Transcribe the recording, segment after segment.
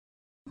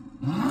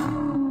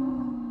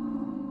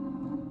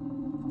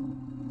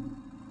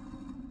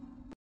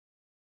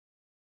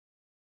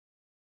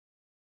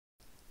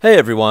Hey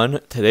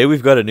everyone, today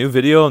we've got a new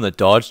video on the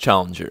Dodge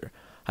Challenger.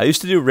 I used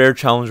to do rare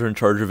Challenger and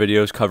Charger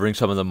videos covering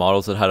some of the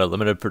models that had a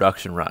limited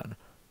production run.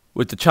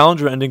 With the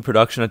Challenger ending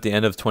production at the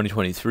end of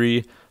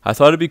 2023, I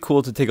thought it'd be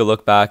cool to take a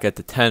look back at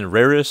the 10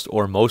 rarest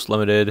or most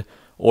limited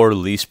or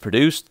least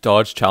produced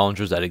Dodge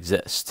Challengers that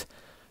exist.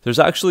 There's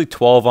actually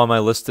 12 on my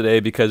list today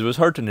because it was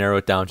hard to narrow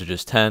it down to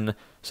just 10,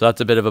 so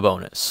that's a bit of a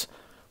bonus.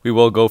 We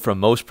will go from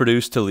most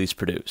produced to least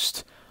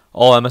produced.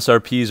 All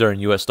MSRPs are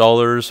in US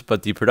dollars,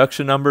 but the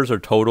production numbers are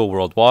total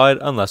worldwide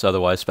unless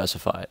otherwise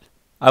specified.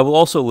 I will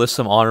also list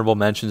some honorable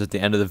mentions at the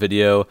end of the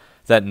video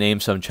that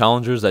name some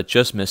Challengers that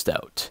just missed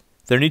out.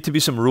 There need to be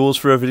some rules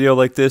for a video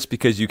like this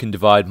because you can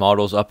divide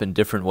models up in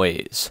different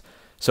ways.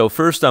 So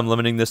first, I'm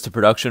limiting this to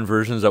production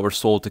versions that were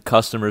sold to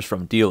customers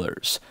from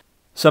dealers.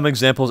 Some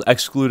examples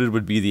excluded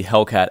would be the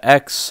Hellcat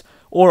X,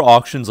 or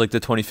auctions like the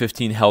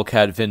 2015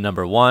 Hellcat VIN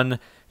number 1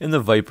 in the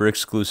Viper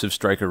exclusive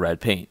striker red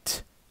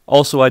paint.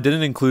 Also, I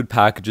didn't include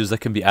packages that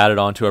can be added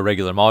onto a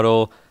regular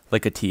model,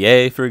 like a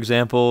TA for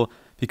example,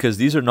 because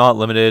these are not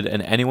limited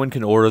and anyone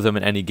can order them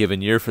in any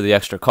given year for the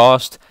extra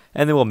cost,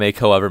 and they will make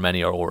however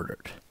many are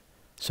ordered.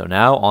 So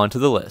now, on to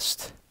the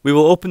list. We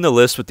will open the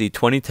list with the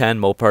 2010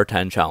 Mopar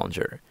 10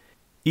 Challenger.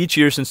 Each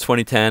year since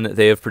 2010,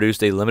 they have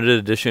produced a limited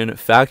edition,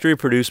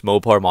 factory-produced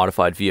Mopar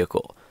modified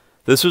vehicle.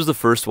 This was the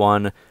first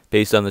one,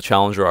 based on the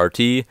Challenger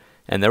RT,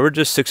 and there were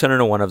just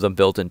 601 of them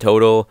built in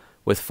total,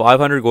 with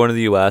 500 going to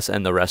the US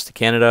and the rest to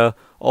Canada,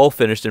 all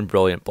finished in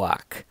brilliant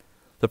black.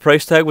 The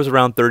price tag was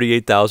around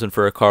 $38,000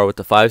 for a car with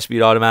the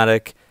 5-speed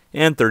automatic,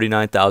 and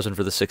 $39,000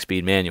 for the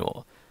 6-speed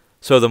manual.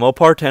 So the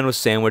Mopar 10 was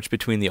sandwiched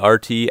between the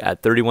RT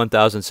at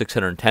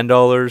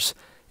 $31,610,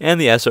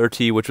 and the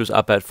SRT, which was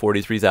up at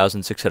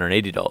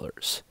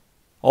 $43,680.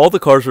 All the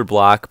cars were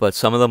black, but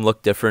some of them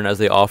looked different as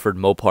they offered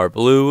Mopar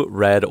blue,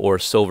 red, or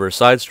silver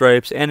side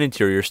stripes and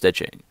interior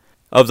stitching.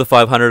 Of the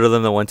 500 of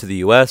them that went to the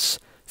US,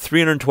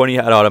 320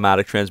 had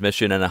automatic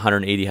transmission and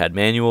 180 had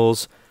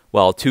manuals,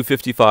 while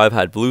 255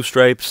 had blue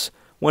stripes,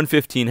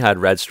 115 had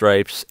red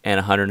stripes, and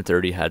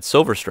 130 had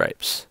silver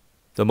stripes.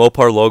 The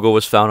Mopar logo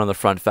was found on the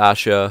front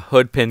fascia,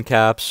 hood pin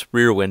caps,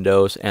 rear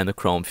windows, and the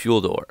chrome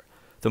fuel door.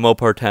 The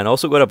Mopar 10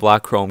 also got a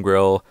black chrome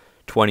grille,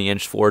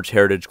 20-inch Forged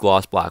Heritage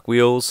gloss black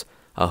wheels,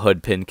 a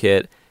hood pin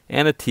kit,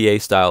 and a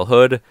TA-style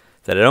hood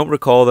that I don't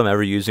recall them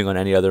ever using on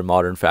any other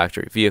modern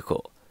factory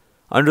vehicle.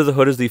 Under the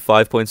hood is the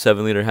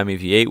 5.7-liter Hemi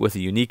V8 with a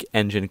unique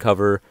engine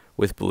cover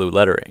with blue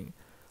lettering.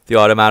 The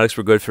automatics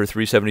were good for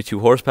 372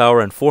 horsepower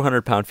and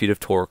 400 pound-feet of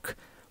torque,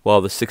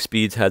 while the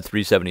 6-speeds had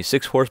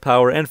 376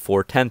 horsepower and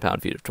 410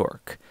 pound-feet of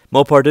torque.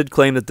 Mopar did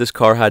claim that this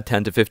car had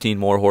 10 to 15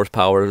 more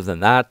horsepower than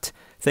that,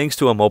 thanks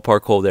to a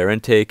Mopar cold air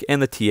intake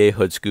and the TA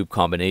hood scoop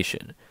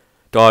combination.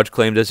 Dodge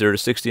claimed a 0 to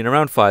 60 in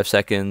around 5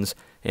 seconds,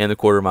 and the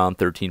quarter mile in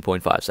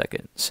 13.5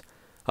 seconds.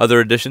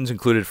 Other additions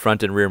included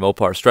front and rear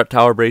Mopar strut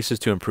tower braces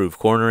to improve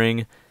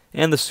cornering,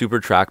 and the Super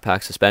Track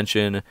Pack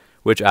suspension,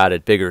 which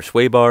added bigger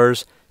sway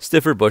bars,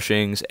 stiffer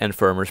bushings, and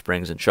firmer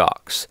springs and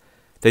shocks.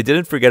 They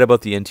didn't forget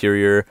about the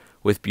interior,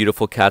 with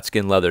beautiful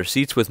catskin leather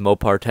seats with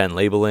Mopar 10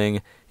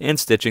 labeling, and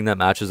stitching that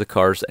matches the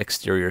car's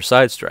exterior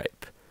side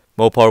stripe.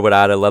 Mopar would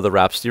add a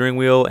leather-wrapped steering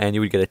wheel, and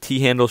you would get a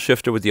T-handle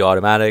shifter with the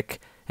automatic,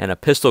 and a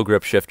pistol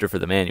grip shifter for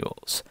the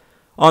manuals.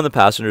 On the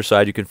passenger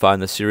side, you can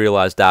find the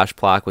serialized dash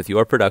plaque with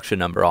your production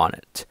number on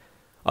it.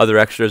 Other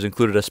extras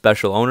included a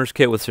special owner's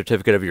kit with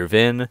certificate of your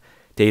VIN,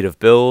 date of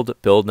build,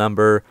 build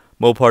number,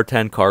 Mopar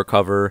 10 car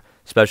cover,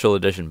 special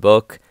edition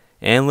book,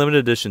 and limited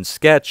edition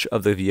sketch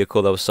of the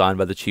vehicle that was signed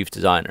by the chief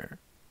designer.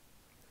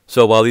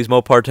 So while these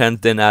Mopar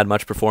 10s didn't add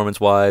much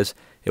performance-wise,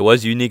 it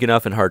was unique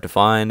enough and hard to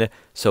find,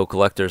 so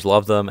collectors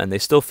love them, and they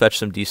still fetch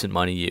some decent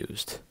money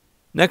used.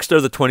 Next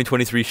are the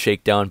 2023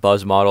 Shakedown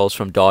Buzz models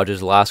from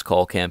Dodge's Last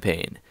Call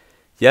campaign.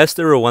 Yes,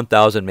 there were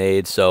 1,000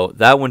 made, so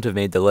that wouldn't have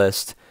made the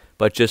list,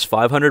 but just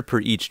 500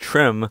 per each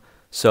trim,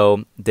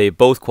 so they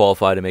both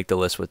qualify to make the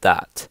list with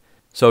that.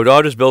 So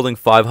Dodge is building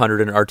 500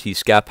 in RT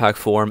Scat Pack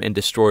form in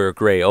Destroyer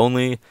Gray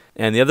only,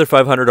 and the other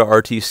 500 are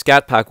RT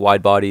Scat Pack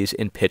wide bodies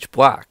in pitch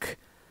black.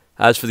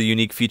 As for the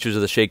unique features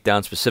of the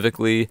Shakedown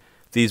specifically,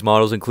 these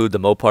models include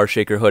the Mopar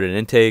shaker hood and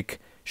intake,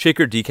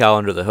 shaker decal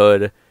under the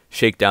hood,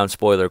 Shakedown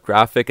spoiler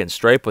graphic and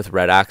stripe with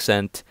red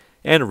accent,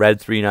 and red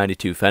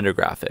 392 fender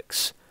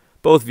graphics.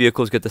 Both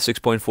vehicles get the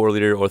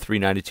 6.4-liter or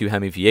 392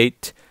 Hemi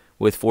V8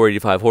 with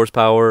 485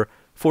 horsepower,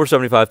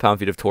 475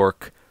 pound-feet of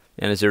torque,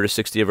 and a 0 to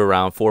 60 of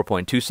around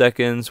 4.2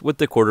 seconds with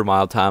the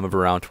quarter-mile time of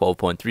around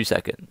 12.3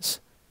 seconds.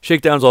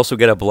 Shakedowns also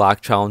get a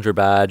black Challenger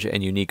badge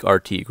and unique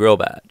RT grill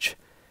badge.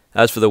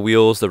 As for the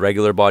wheels, the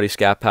regular body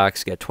Scat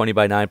Packs get 20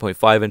 by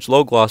 9.5-inch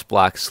low-gloss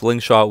black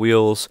slingshot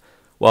wheels,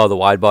 while the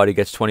wide body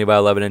gets 20 by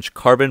 11-inch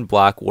carbon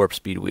black warp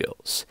speed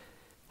wheels.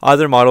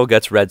 Either model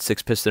gets red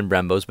 6-piston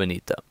Brembos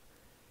beneath them.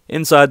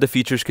 Inside, the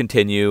features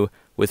continue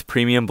with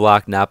premium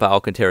black Napa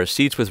Alcantara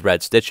seats with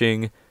red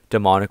stitching,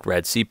 demonic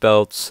red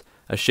seatbelts,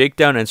 a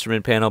Shakedown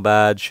instrument panel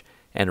badge,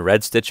 and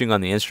red stitching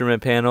on the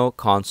instrument panel,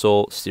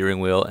 console, steering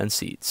wheel, and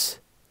seats.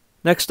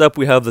 Next up,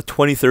 we have the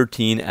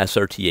 2013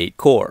 SRT8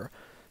 Core.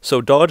 So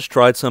Dodge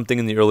tried something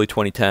in the early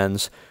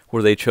 2010s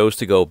where they chose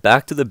to go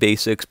back to the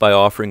basics by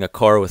offering a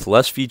car with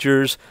less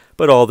features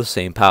but all the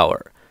same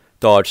power.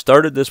 Dodge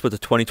started this with the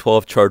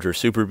 2012 Charger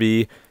Super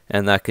Bee,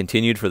 and that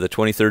continued for the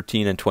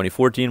 2013 and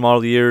 2014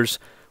 model years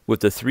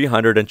with the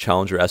 300 and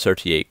Challenger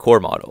SRT8 core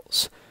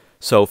models.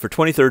 So for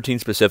 2013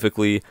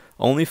 specifically,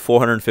 only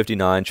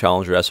 459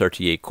 Challenger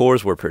SRT8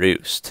 cores were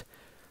produced.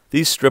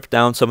 These stripped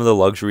down some of the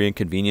luxury and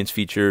convenience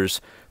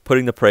features,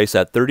 putting the price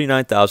at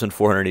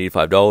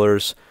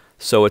 $39,485,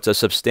 so it's a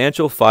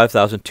substantial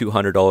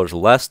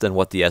 $5,200 less than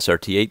what the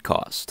SRT8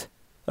 cost.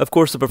 Of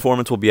course, the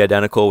performance will be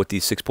identical with the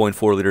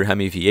 6.4-liter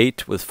Hemi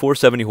V8 with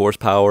 470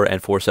 horsepower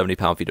and 470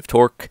 pound-feet of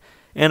torque,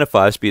 and a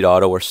 5-speed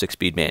auto or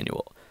 6-speed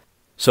manual.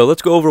 So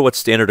let's go over what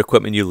standard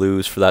equipment you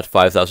lose for that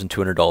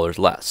 $5,200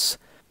 less.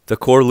 The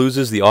core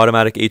loses the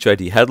automatic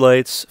HID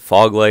headlights,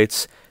 fog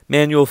lights,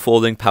 manual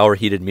folding power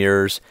heated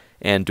mirrors,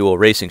 and dual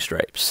racing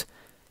stripes.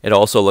 It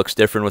also looks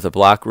different with a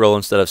black grille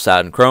instead of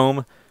satin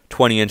chrome,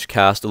 20-inch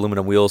cast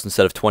aluminum wheels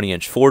instead of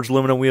 20-inch forged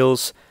aluminum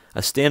wheels,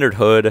 a standard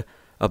hood,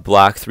 a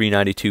black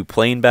 392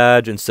 plain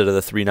badge instead of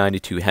the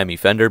 392 Hemi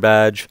fender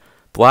badge,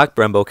 black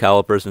Brembo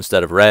calipers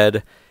instead of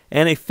red,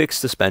 and a fixed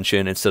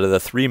suspension instead of the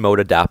 3-mode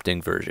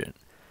adapting version.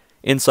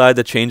 Inside,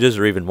 the changes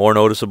are even more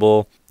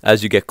noticeable,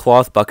 as you get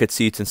cloth bucket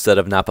seats instead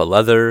of Nappa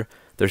leather,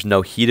 there's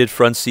no heated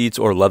front seats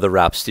or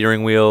leather-wrapped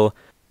steering wheel,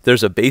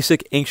 there's a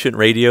basic ancient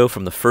radio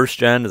from the first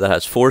gen that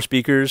has 4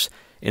 speakers,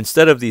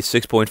 instead of the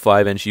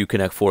 6.5-inch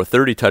Uconnect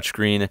 430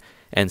 touchscreen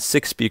and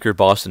 6-speaker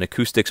Boston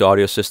Acoustics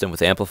audio system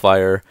with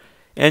amplifier,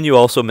 and you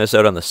also miss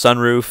out on the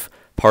sunroof,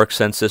 park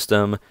sense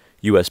system,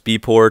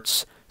 USB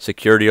ports,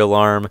 security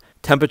alarm,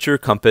 temperature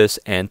compass,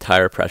 and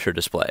tire pressure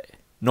display.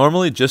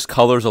 Normally, just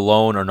colors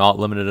alone are not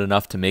limited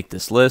enough to make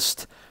this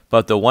list,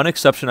 but the one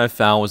exception I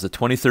found was the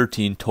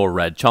 2013 Tour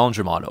Red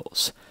Challenger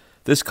models.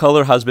 This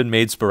color has been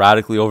made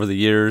sporadically over the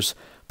years,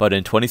 but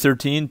in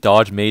 2013,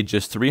 Dodge made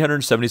just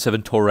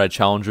 377 Tour Red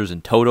Challengers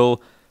in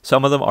total,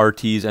 some of them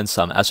RTs and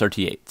some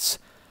SRT8s.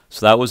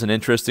 So that was an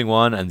interesting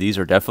one, and these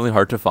are definitely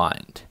hard to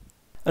find.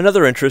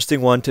 Another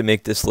interesting one to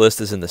make this list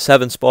is in the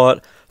 7th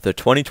spot, the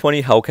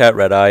 2020 Hellcat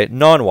Redeye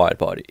non-wide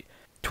body.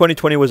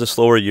 2020 was a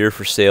slower year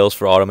for sales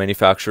for auto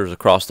manufacturers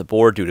across the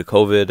board due to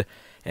COVID,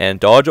 and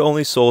Dodge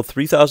only sold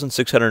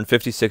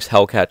 3,656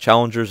 Hellcat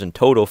Challengers in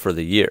total for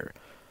the year.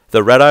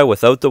 The Redeye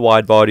without the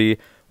wide body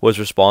was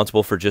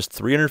responsible for just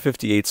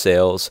 358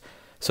 sales,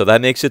 so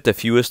that makes it the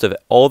fewest of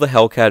all the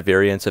Hellcat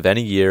variants of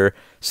any year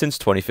since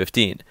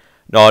 2015,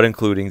 not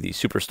including the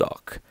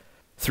Superstock.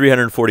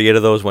 348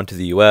 of those went to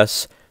the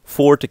US,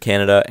 4 to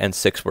Canada, and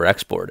 6 were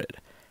exported.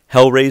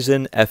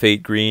 Hellraisin,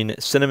 F8 Green,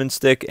 Cinnamon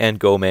Stick, and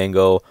Go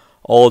Mango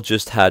all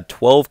just had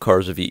 12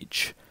 cars of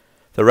each.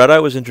 The Redeye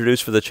was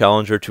introduced for the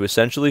Challenger to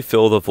essentially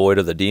fill the void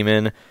of the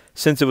Demon,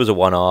 since it was a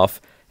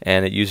one-off,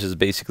 and it uses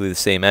basically the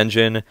same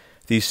engine,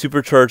 the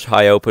supercharged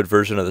high-output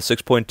version of the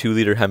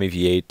 6.2-liter Hemi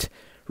V8,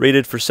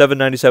 rated for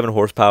 797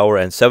 horsepower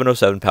and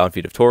 707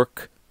 pound-feet of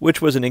torque,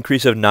 which was an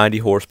increase of 90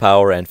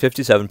 horsepower and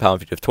 57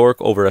 pound-feet of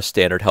torque over a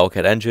standard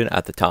Hellcat engine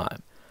at the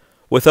time.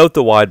 Without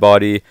the wide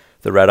body,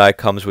 the Redeye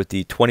comes with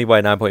the 20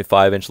 by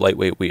 9.5-inch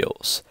lightweight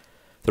wheels.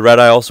 The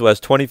Redeye also has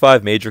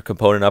 25 major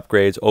component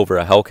upgrades over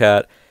a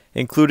Hellcat,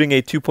 including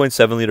a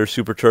 2.7-liter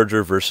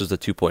supercharger versus the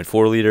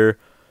 2.4-liter,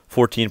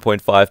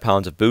 14.5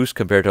 pounds of boost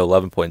compared to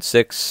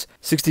 11.6,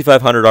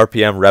 6,500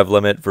 RPM rev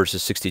limit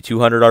versus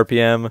 6,200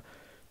 RPM,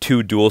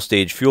 2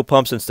 dual-stage fuel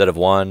pumps instead of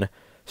 1,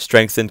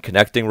 strengthened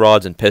connecting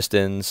rods and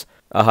pistons,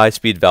 a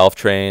high-speed valve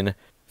train,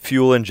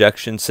 fuel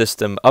injection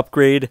system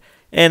upgrade,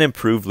 and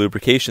improved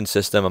lubrication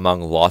system,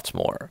 among lots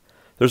more.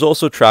 There's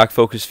also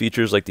track-focused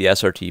features like the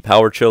SRT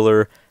power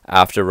chiller,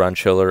 after-run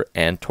chiller,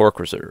 and torque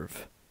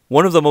reserve.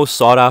 One of the most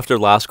sought-after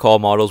last-call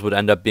models would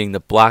end up being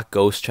the Black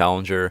Ghost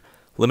Challenger,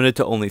 limited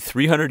to only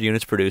 300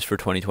 units produced for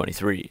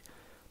 2023.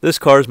 This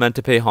car is meant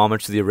to pay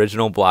homage to the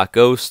original Black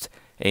Ghost,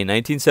 a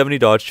 1970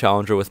 Dodge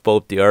Challenger with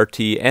both the RT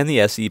and the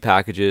SE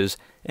packages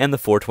and the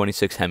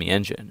 426 Hemi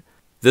engine.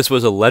 This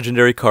was a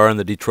legendary car in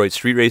the Detroit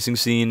street racing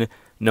scene,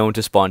 known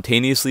to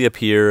spontaneously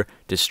appear,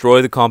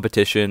 destroy the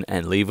competition,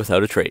 and leave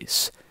without a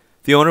trace.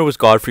 The owner was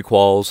Godfrey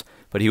Qualls,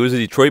 but he was a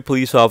Detroit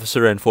police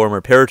officer and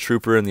former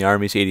paratrooper in the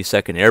Army's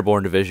 82nd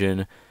Airborne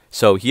Division,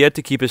 so he had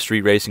to keep his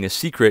street racing a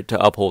secret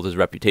to uphold his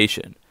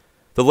reputation.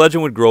 The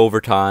legend would grow over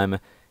time,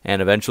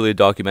 and eventually a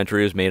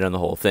documentary was made on the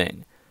whole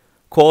thing.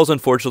 Qualls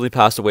unfortunately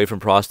passed away from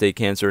prostate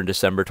cancer in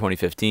December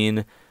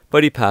 2015,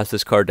 but he passed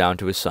this car down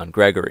to his son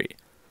Gregory.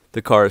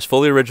 The car is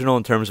fully original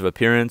in terms of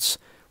appearance,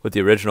 with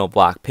the original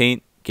black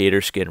paint,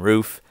 gator skin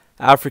roof,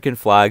 African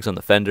flags on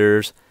the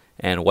fenders,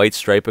 and white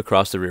stripe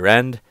across the rear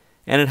end,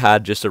 and it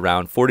had just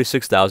around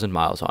 46,000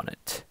 miles on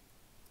it.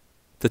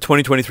 The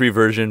 2023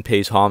 version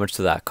pays homage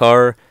to that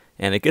car,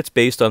 and it gets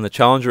based on the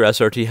Challenger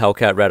SRT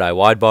Hellcat Redeye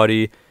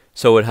widebody,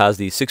 so it has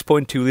the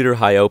 6.2-liter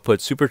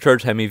high-output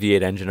supercharged Hemi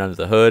V8 engine under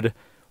the hood,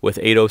 with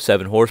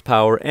 807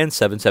 horsepower and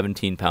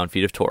 717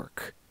 pound-feet of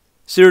torque.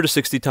 0 to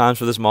 60 times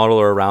for this model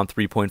are around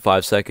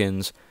 3.5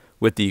 seconds,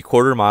 with the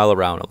quarter mile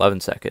around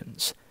 11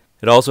 seconds.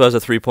 It also has a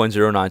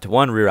 3.09 to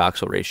 1 rear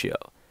axle ratio.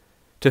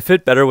 To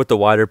fit better with the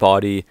wider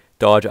body,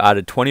 Dodge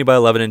added 20 by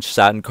 11 inch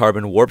satin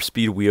carbon warp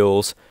speed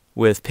wheels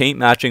with paint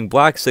matching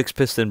black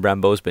 6-piston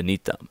Brembos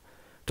beneath them.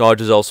 Dodge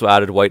has also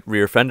added white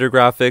rear fender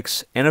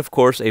graphics and of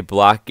course a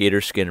black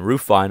gator skin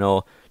roof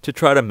vinyl to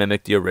try to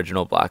mimic the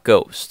original Black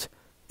Ghost.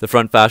 The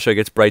front fascia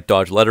gets bright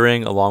Dodge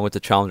lettering along with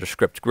the Challenger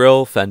script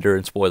grille, fender,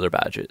 and spoiler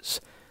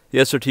badges. The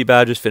SRT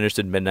badge is finished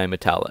in midnight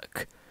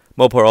metallic.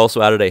 Mopar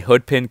also added a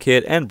hood pin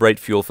kit and bright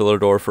fuel filler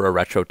door for a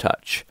retro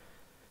touch.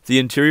 The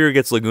interior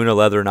gets Laguna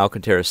leather and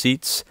Alcantara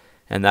seats,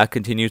 and that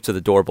continues to the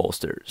door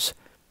bolsters.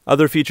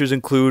 Other features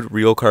include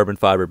real carbon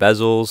fiber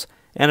bezels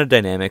and a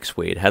dynamic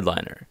suede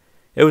headliner.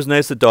 It was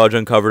nice that Dodge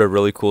uncovered a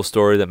really cool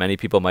story that many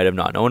people might have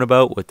not known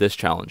about with this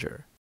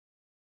Challenger.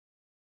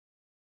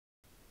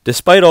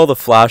 Despite all the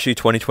flashy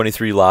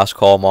 2023 last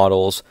call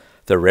models,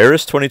 the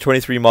rarest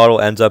 2023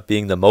 model ends up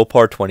being the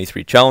Mopar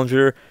 23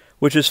 Challenger,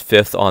 which is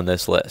 5th on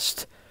this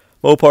list.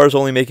 Mopar is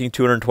only making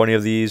 220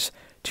 of these,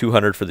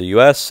 200 for the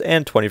US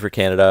and 20 for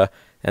Canada,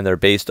 and they're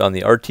based on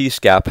the RT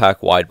Scat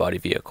Pack wide-body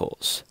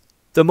vehicles.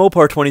 The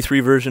Mopar 23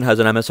 version has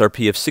an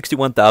MSRP of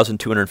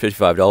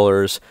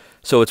 $61,255,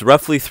 so it's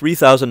roughly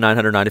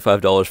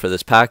 $3,995 for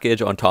this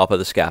package on top of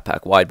the Scat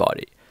Pack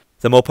wide-body.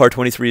 The Mopar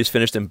 23 is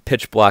finished in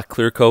pitch black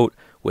clear coat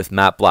with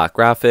matte black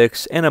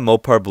graphics and a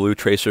Mopar blue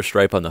tracer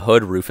stripe on the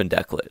hood, roof, and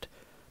deck lid.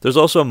 There's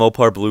also a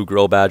Mopar blue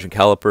grille badge and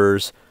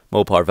calipers,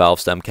 Mopar valve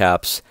stem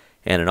caps,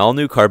 and an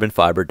all-new carbon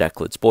fiber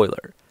deck lid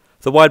spoiler.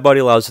 The wide body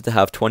allows it to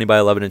have 20 by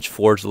 11 inch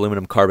forged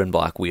aluminum carbon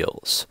black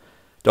wheels.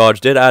 Dodge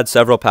did add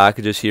several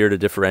packages here to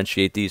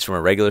differentiate these from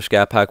a regular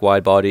Scat Pack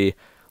wide body,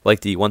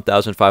 like the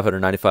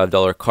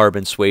 $1,595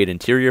 carbon suede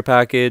interior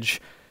package,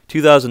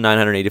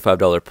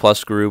 $2,985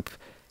 plus group,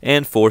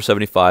 and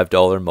 $475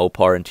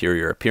 Mopar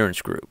interior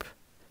appearance group.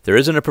 There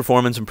isn't a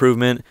performance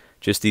improvement,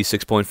 just the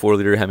 6.4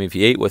 liter Hemi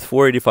V8 with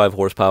 485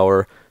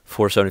 horsepower,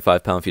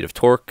 475 pound-feet of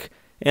torque,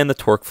 and the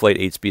Torque Flight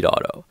 8-speed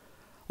auto.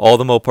 All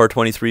the Mopar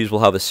 23s will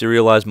have a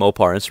serialized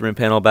Mopar instrument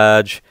panel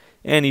badge,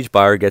 and each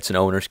buyer gets an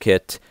owner's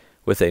kit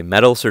with a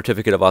metal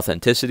certificate of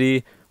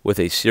authenticity, with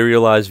a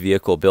serialized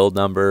vehicle build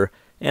number,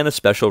 and a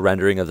special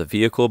rendering of the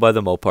vehicle by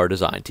the Mopar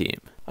design team.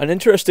 An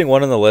interesting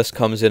one on the list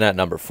comes in at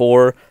number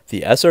 4,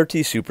 the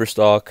SRT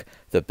Superstock,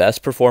 the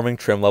best performing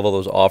trim level that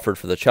was offered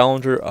for the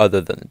Challenger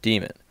other than the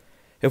Demon.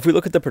 If we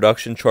look at the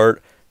production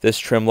chart, this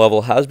trim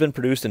level has been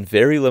produced in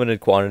very limited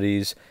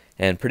quantities,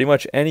 and pretty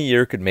much any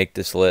year could make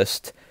this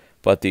list,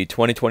 but the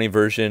 2020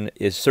 version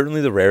is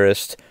certainly the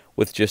rarest,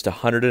 with just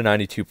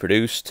 192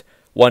 produced,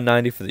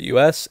 190 for the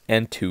US,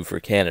 and 2 for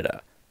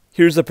Canada.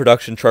 Here's the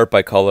production chart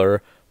by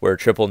color, where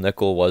triple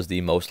nickel was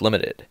the most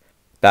limited.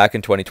 Back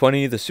in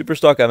 2020, the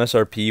Superstock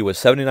MSRP was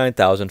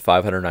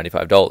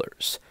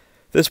 $79,595.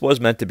 This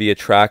was meant to be a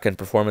track and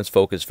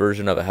performance-focused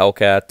version of a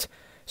Hellcat,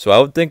 so I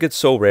would think it's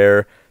so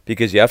rare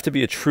because you have to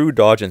be a true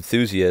Dodge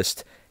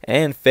enthusiast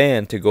and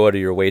fan to go out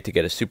of your way to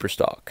get a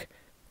Superstock.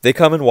 They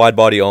come in wide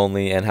body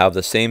only and have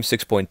the same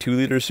 6.2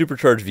 liter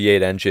supercharged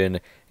V8 engine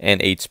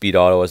and 8-speed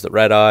auto as the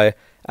Redeye,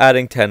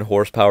 adding 10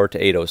 horsepower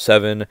to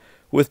 807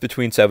 with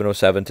between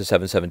 707 to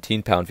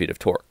 717 pound-feet of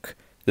torque.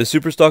 The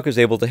Superstock is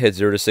able to hit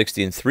 0 to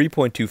 60 in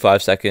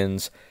 3.25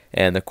 seconds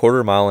and the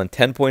quarter mile in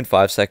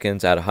 10.5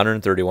 seconds at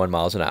 131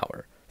 miles an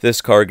hour.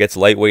 This car gets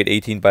lightweight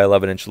 18 by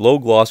 11 inch low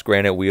gloss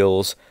granite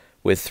wheels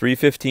with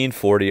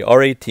 315/40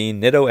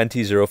 R18 Nitto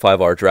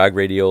NT05R drag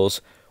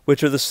radials,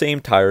 which are the same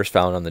tires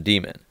found on the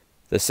Demon.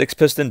 The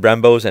 6-piston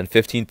Brembos and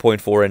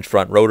 15.4 inch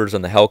front rotors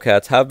on the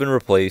Hellcats have been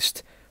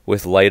replaced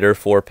with lighter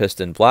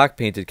 4-piston black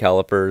painted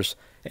calipers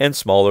and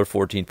smaller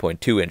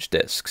 14.2 inch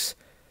discs.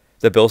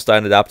 The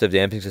Bilstein adaptive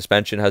damping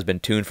suspension has been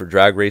tuned for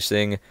drag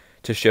racing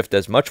to shift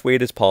as much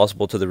weight as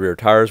possible to the rear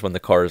tires when the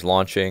car is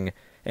launching,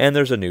 and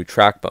there's a new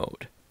track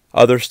mode.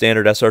 Other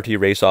standard SRT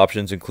race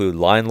options include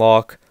line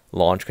lock,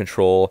 launch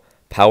control,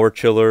 power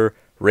chiller,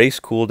 race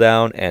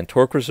cooldown, and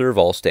torque reserve,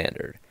 all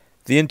standard.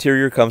 The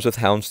interior comes with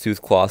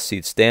houndstooth cloth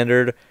seats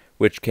standard,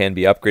 which can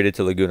be upgraded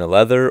to Laguna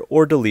leather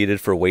or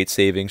deleted for weight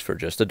savings for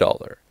just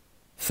 $1.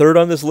 Third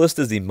on this list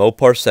is the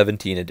Mopar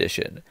 17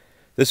 edition.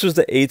 This was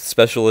the 8th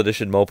special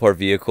edition Mopar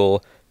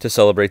vehicle to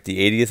celebrate the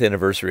 80th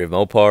anniversary of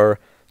Mopar,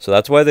 so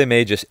that's why they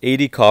made just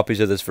 80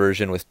 copies of this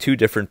version with 2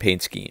 different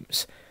paint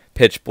schemes,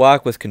 pitch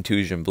black with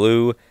contusion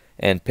blue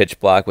and pitch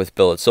black with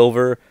billet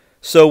silver,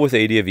 so with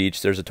 80 of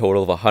each there's a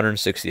total of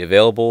 160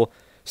 available,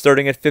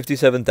 starting at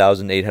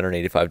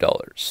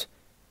 $57,885.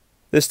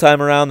 This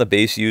time around, the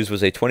base used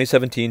was a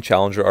 2017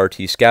 Challenger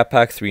RT Scat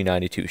Pack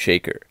 392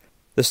 shaker.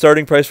 The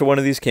starting price for one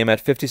of these came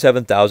at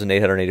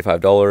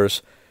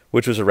 $57,885,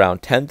 which was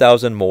around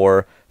 $10,000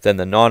 more than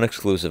the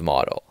non-exclusive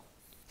model.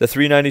 The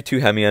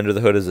 392 Hemi under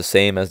the hood is the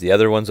same as the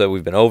other ones that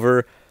we've been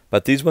over,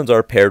 but these ones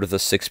are paired with a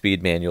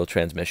 6-speed manual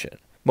transmission.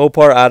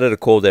 Mopar added a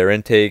cold air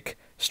intake,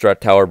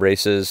 strut tower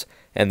braces,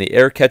 and the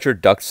air catcher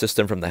duct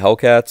system from the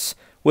Hellcats,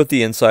 with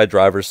the inside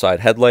driver's side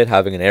headlight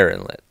having an air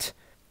inlet.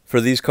 For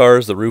these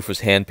cars, the roof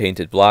was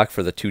hand-painted black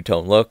for the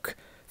two-tone look,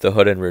 the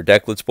hood and rear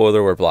deck lid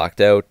spoiler were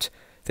blacked out,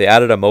 they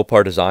added a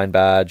Mopar design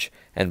badge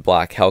and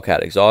black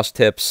Hellcat exhaust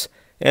tips,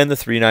 and the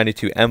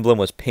 392 emblem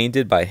was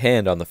painted by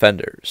hand on the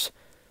fenders.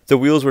 The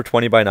wheels were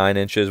 20 by 9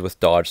 inches with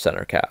Dodge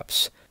center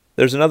caps.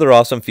 There's another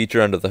awesome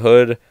feature under the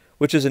hood,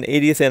 which is an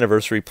 80th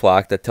anniversary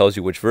plaque that tells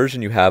you which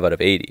version you have out of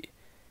 80.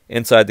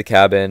 Inside the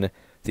cabin,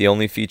 the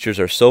only features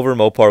are silver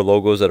Mopar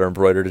logos that are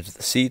embroidered into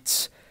the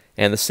seats,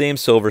 and the same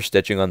silver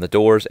stitching on the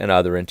doors and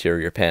other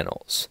interior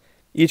panels.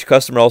 Each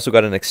customer also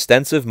got an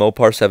extensive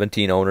Mopar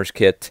 17 owner's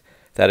kit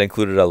that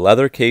included a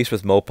leather case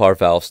with Mopar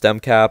valve stem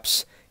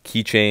caps,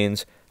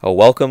 keychains, a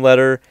welcome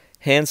letter,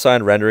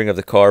 hand-signed rendering of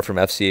the car from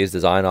FCA's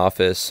design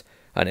office,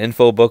 an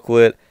info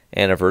booklet,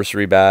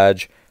 anniversary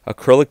badge,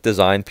 acrylic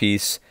design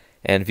piece,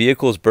 and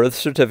vehicle's birth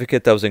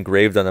certificate that was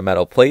engraved on a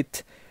metal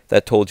plate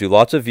that told you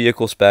lots of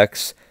vehicle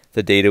specs,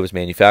 the date it was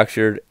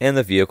manufactured, and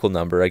the vehicle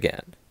number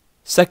again.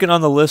 Second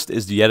on the list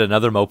is yet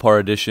another Mopar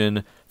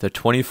edition, the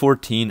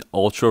 2014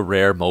 Ultra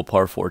Rare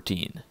Mopar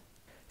 14.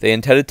 They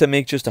intended to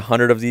make just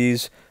 100 of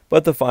these,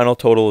 but the final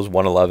total was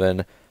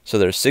 111, so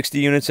there's 60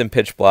 units in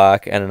pitch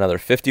black and another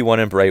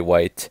 51 in bright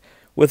white,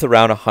 with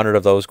around 100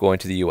 of those going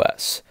to the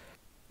US.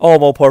 All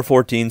Mopar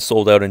 14s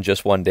sold out in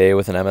just one day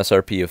with an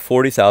MSRP of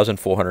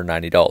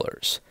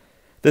 $40,490.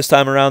 This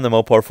time around, the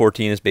Mopar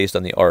 14 is based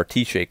on the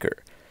RT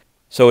shaker,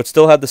 so it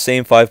still had the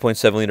same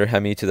 5.7 liter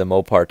Hemi to the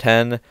Mopar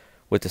 10,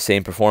 with the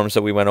same performance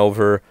that we went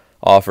over,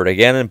 offered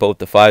again in both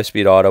the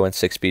 5-speed auto and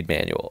 6-speed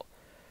manual.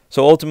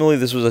 So ultimately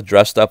this was a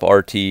dressed up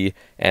RT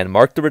and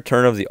marked the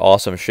return of the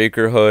awesome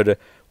shaker hood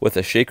with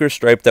a shaker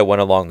stripe that went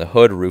along the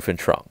hood, roof, and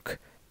trunk.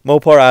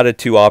 Mopar added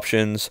two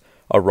options,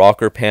 a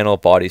rocker panel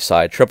body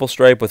side triple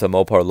stripe with a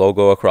Mopar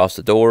logo across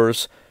the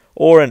doors,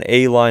 or an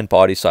A-line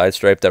body side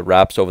stripe that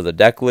wraps over the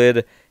deck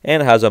lid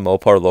and has a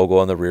Mopar logo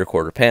on the rear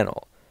quarter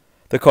panel.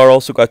 The car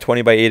also got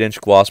 20 by 8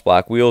 inch gloss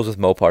black wheels with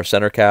Mopar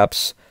center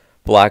caps,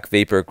 black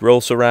vapor grille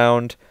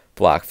surround,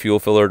 black fuel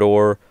filler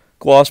door,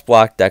 gloss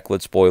black deck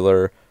lid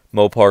spoiler,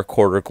 Mopar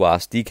quarter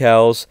glass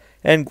decals,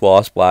 and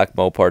gloss black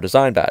Mopar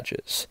design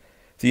badges.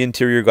 The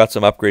interior got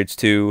some upgrades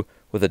too,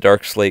 with a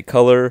dark slate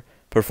color,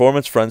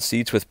 performance front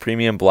seats with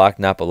premium black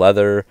Napa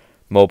leather,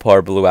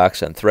 Mopar blue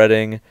accent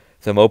threading,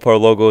 the Mopar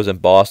logos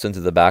embossed into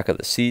the back of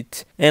the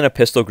seat, and a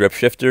pistol grip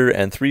shifter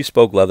and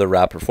 3-spoke leather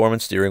wrap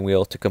performance steering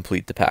wheel to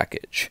complete the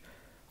package.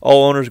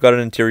 All owners got an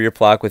interior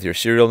plaque with your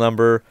serial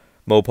number,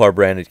 Mopar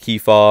branded key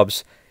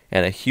fobs,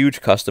 and a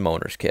huge custom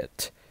owner's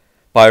kit.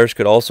 Buyers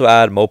could also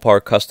add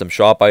Mopar custom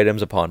shop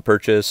items upon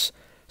purchase,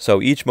 so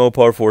each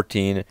Mopar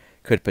 14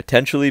 could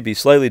potentially be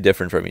slightly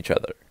different from each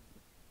other.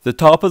 The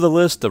top of the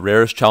list, the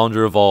rarest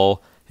challenger of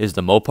all, is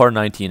the Mopar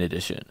 19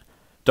 edition.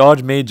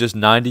 Dodge made just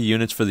 90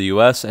 units for the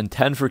US and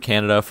 10 for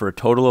Canada for a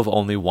total of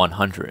only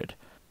 100.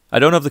 I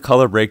don't have the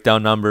color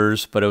breakdown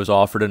numbers, but it was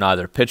offered in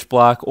either pitch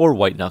black or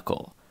white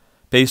knuckle.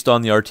 Based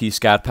on the RT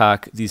Scat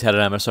Pack, these had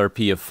an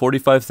MSRP of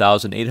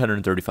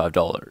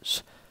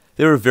 $45,835.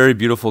 They were very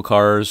beautiful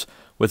cars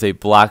with a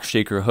black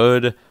shaker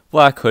hood,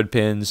 black hood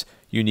pins,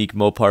 unique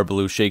Mopar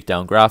blue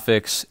shakedown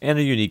graphics, and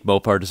a unique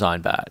Mopar design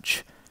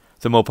badge.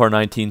 The Mopar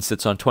 19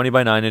 sits on 20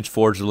 by 9 inch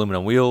forged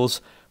aluminum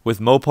wheels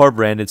with Mopar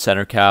branded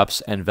center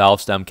caps and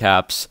valve stem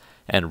caps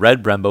and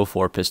red Brembo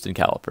 4-piston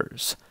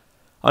calipers.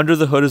 Under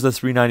the hood is the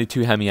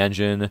 392 Hemi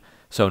engine,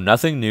 so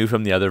nothing new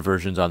from the other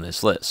versions on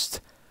this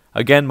list.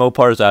 Again,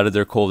 Mopar has added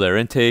their cold air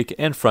intake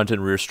and front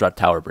and rear strut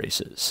tower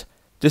braces.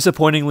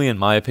 Disappointingly, in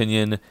my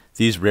opinion,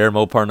 these rare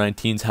Mopar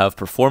 19s have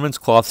performance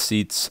cloth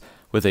seats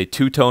with a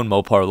two-tone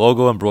Mopar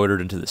logo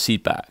embroidered into the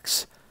seat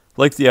backs.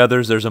 Like the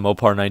others, there's a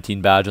Mopar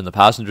 19 badge on the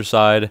passenger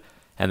side,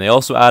 and they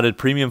also added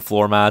premium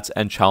floor mats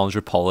and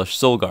Challenger polished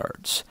sill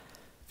guards.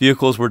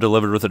 Vehicles were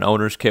delivered with an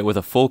owner's kit with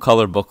a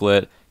full-color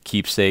booklet,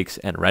 keepsakes,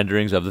 and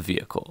renderings of the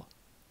vehicle.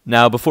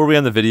 Now, before we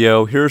end the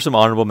video, here are some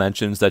honorable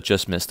mentions that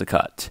just missed the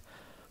cut.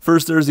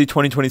 First, there's the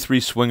 2023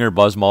 Swinger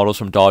Buzz models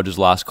from Dodge's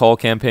Last Call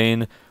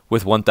campaign,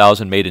 with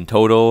 1,000 made in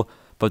total,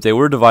 but they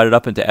were divided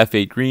up into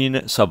F8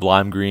 green,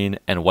 sublime green,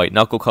 and white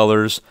knuckle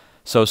colors,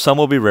 so some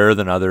will be rarer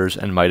than others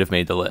and might have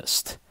made the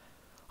list.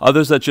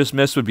 Others that just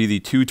missed would be the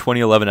two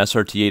 2011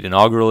 SRT8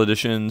 inaugural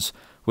editions,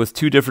 with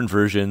two different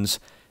versions,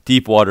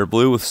 deep water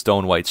blue with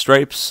stone white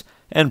stripes,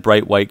 and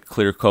bright white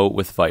clear coat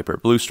with viper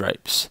blue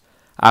stripes.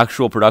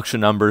 Actual production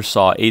numbers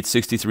saw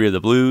 863 of the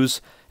blues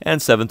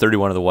and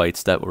 731 of the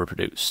whites that were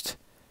produced.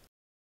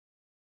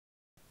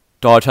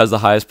 Dodge has the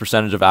highest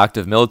percentage of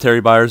active military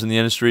buyers in the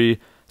industry,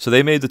 so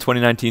they made the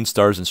 2019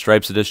 Stars and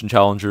Stripes Edition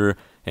Challenger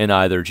in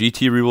either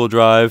GT rear-wheel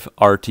drive,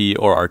 RT,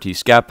 or RT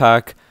Scat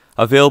Pack,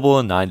 available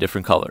in 9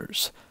 different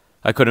colors.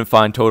 I couldn't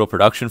find total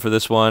production for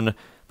this one,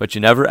 but you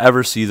never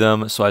ever see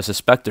them, so I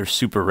suspect they're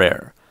super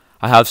rare.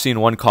 I have seen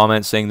one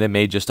comment saying they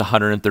made just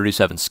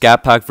 137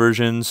 Scat Pack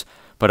versions,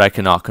 but I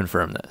cannot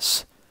confirm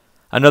this.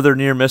 Another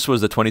near miss was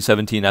the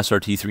 2017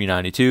 SRT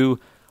 392,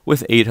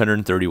 with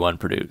 831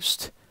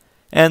 produced.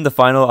 And the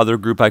final other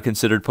group I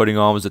considered putting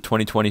on was the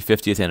 2020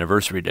 50th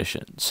Anniversary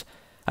Editions.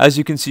 As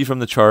you can see from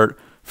the chart,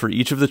 for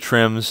each of the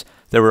trims,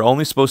 there were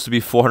only supposed to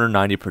be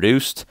 490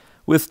 produced,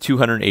 with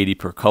 280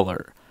 per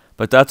color.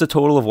 But that's a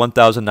total of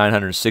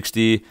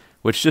 1,960,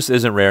 which just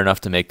isn't rare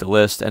enough to make the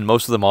list, and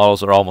most of the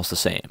models are almost the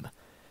same.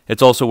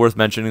 It's also worth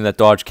mentioning that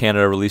Dodge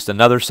Canada released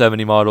another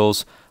 70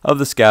 models of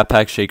the Scat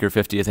Pack Shaker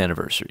 50th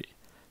Anniversary.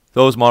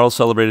 Those models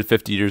celebrated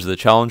 50 years of the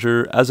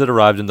Challenger as it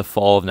arrived in the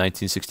fall of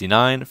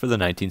 1969 for the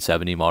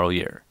 1970 model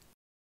year.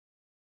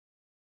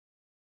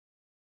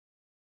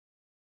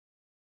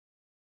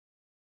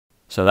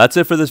 So that's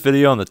it for this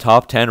video on the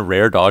top 10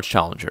 rare Dodge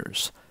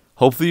Challengers.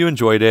 Hopefully you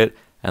enjoyed it,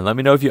 and let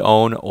me know if you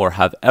own or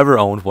have ever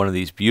owned one of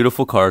these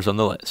beautiful cars on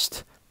the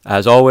list.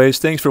 As always,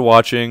 thanks for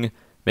watching.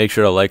 Make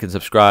sure to like and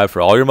subscribe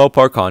for all your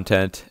Mopar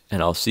content,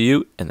 and I'll see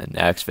you in the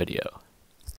next video.